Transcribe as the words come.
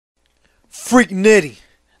Freak Nitty,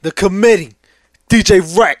 the committee, DJ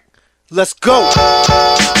Wreck, let's go.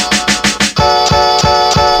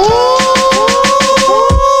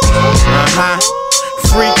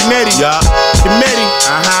 Freak Nitty, committee,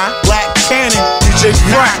 Black Cannon, DJ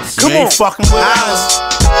Wreck. Come on, fucking with us.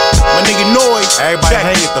 My nigga Noise, everybody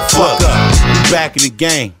hang it the fuck up. We back in the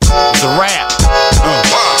game. It's a rap.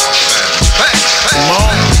 Come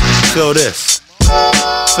on, feel this.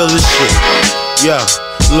 Feel this shit. Yo,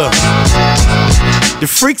 look. The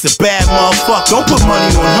freak's a bad motherfucker. Don't put money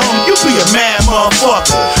on him, you be a mad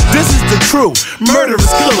motherfucker. This is the crew, murderous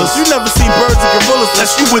killers. You never seen birds and gorillas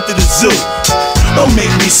unless you went to the zoo. Don't make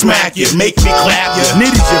me smack you, make me clap you.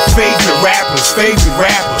 Nitty's your favorite rapper.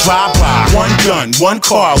 Drive by, one gun, one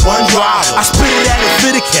car, one driver. I spit it at a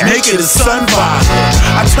fitted cat, make it a sun visor.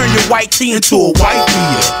 I turn your white tee into a white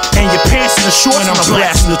beater, and your pants in the shorts when I'm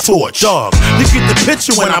blasting the torch. Dog, you get the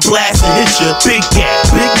picture when I blast and hit you. Big gap,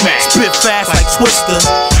 Big Mac, spit fast like Twister.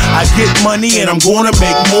 I get money and I'm gonna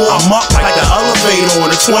make more. I'm up like the elevator on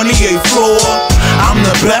the 28th floor. I'm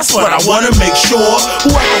the best, but I wanna make sure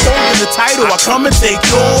whoever holding the title, I come and take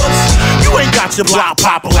yours. You ain't got your block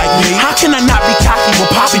popper like me. How can I not be cocky when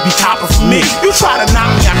Poppy be copping for me? You try to knock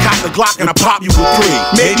me, I cock the Glock and I pop you with 3,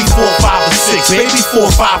 maybe 4, 5, or 6, maybe 4,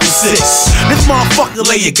 5, or 6. This motherfucker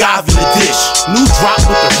lay your guys in the dish. New drop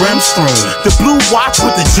with the rim string, the blue watch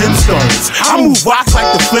with the gemstones. I move rocks like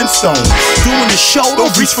the Flintstones. Doing the show,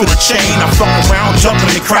 don't reach for the chain. I fuck around, jump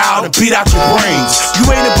in the crowd and beat out your brains. You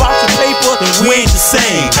ain't about your paper, then we ain't the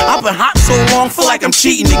same. I've been hot so long, feel like I'm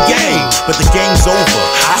cheating the game. But the game's over,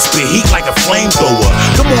 I spit heat like a flamethrower.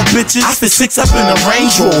 Come on bitches, I spit 6 up in the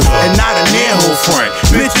Range Rover, and not a Nero front.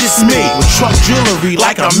 Bitch, it's me, with truck jewelry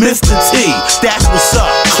like I'm Mr. T. That's what's up,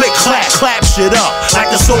 click clap, clap shit up.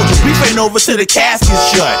 Like a soldier, beef ain't over till the casket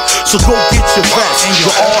shut. So go get your vest and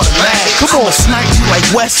your automatic. Come on, snipe you like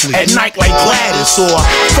Wesley, at night like Gladys. Or I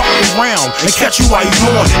fuck around and catch you while you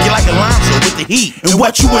yawning. Get like Alonzo with the heat and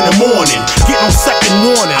wet you in the morning. Get no second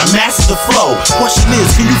warning, I master the flow. Question is,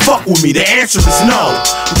 can you fuck with me? The answer is no.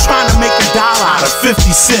 I'm trying to make $1 out of 50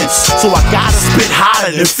 cents, so I gotta spit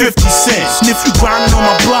hotter than 50 cents. And if you grinding on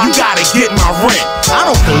my block, you gotta get my rent. I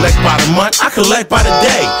don't collect by the month, I collect by the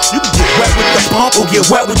day. You can get wet with the pump or get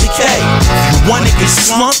wet with the K. If you wanna get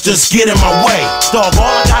slumped, just get in my way. Dog, all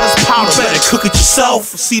I got is powder, better cook it yourself.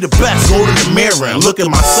 See the best, go to the mirror and look at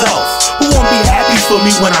myself. Who won't be happy for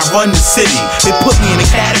me when I run the city? They put me in a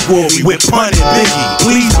category with Pun and Biggie.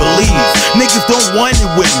 Please believe, niggas don't want it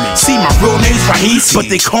with me. See, my real name's Rahisi, but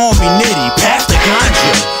they call me Nitty. Pass the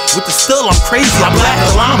ganja. With the still, I'm crazy. I black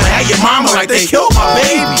the llama, had your mama like they killed my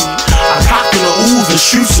baby. I cock in the ooze and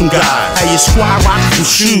shoot some guys. Had your squad rockin'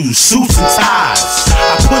 some shoes, suits and ties.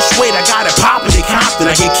 I push weight, I got it poppin' in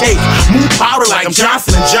Compton. I get cake, move powder like I'm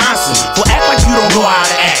Johnson & Johnson. Well, act like you don't know how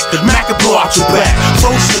to act. The Mac can blow out your back.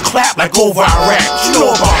 Throws to clap like over Iraq. You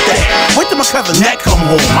know about that. Wait till my cousin Neck come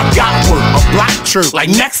home. I got work, a black church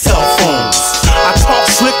like Nextel phones. I talk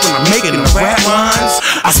slick when I'm making them rap lines.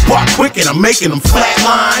 I spark quick and I'm making them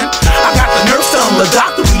flatline. I got the nurse telling the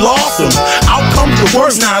doctor we lost him. Out comes the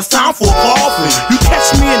worst, now it's time for a coffin. You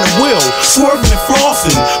catch me in the wheel, swerving and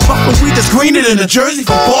flossing. Fucking weed that's greener than a jersey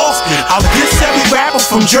from Boston. I'll diss every rapper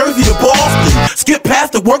from Jersey to Boston. Skip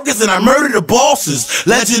past the workers and I murder the bosses.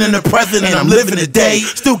 Legend in the present and I'm living the day.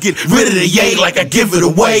 Still get rid of the yay like I give it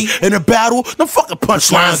away. In a battle, them fucking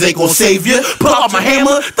punchlines ain't gonna save you. Pull out my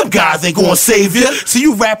hammer, them guys ain't gonna save you. So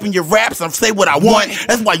you rapping your raps, I say what I want.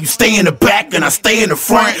 That's why you stay in the back and I stay in the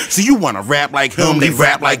front. So you wanna rap like him, they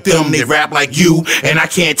rap like them, they rap like you, and I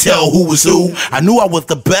can't tell who was who. I knew I was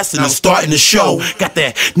the best and I'm starting the show. Got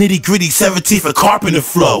that nitty gritty 17th and carpenter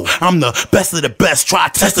flow. I'm the best of the best, try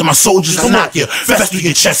testing my soldiers. I knock your vest through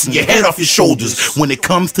your chest and your head off your shoulders. When it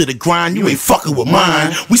comes to the grind, you ain't fucking with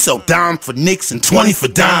mine. We sell dime for nicks and 20 for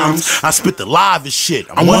dimes. I spit the live as shit,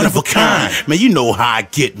 I'm one of a kind. Man, you know how I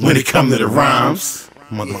get when it come to the rhymes.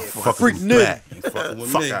 Motherfucker, Freak Nitty.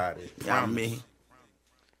 fuck out of it. You know what I mean?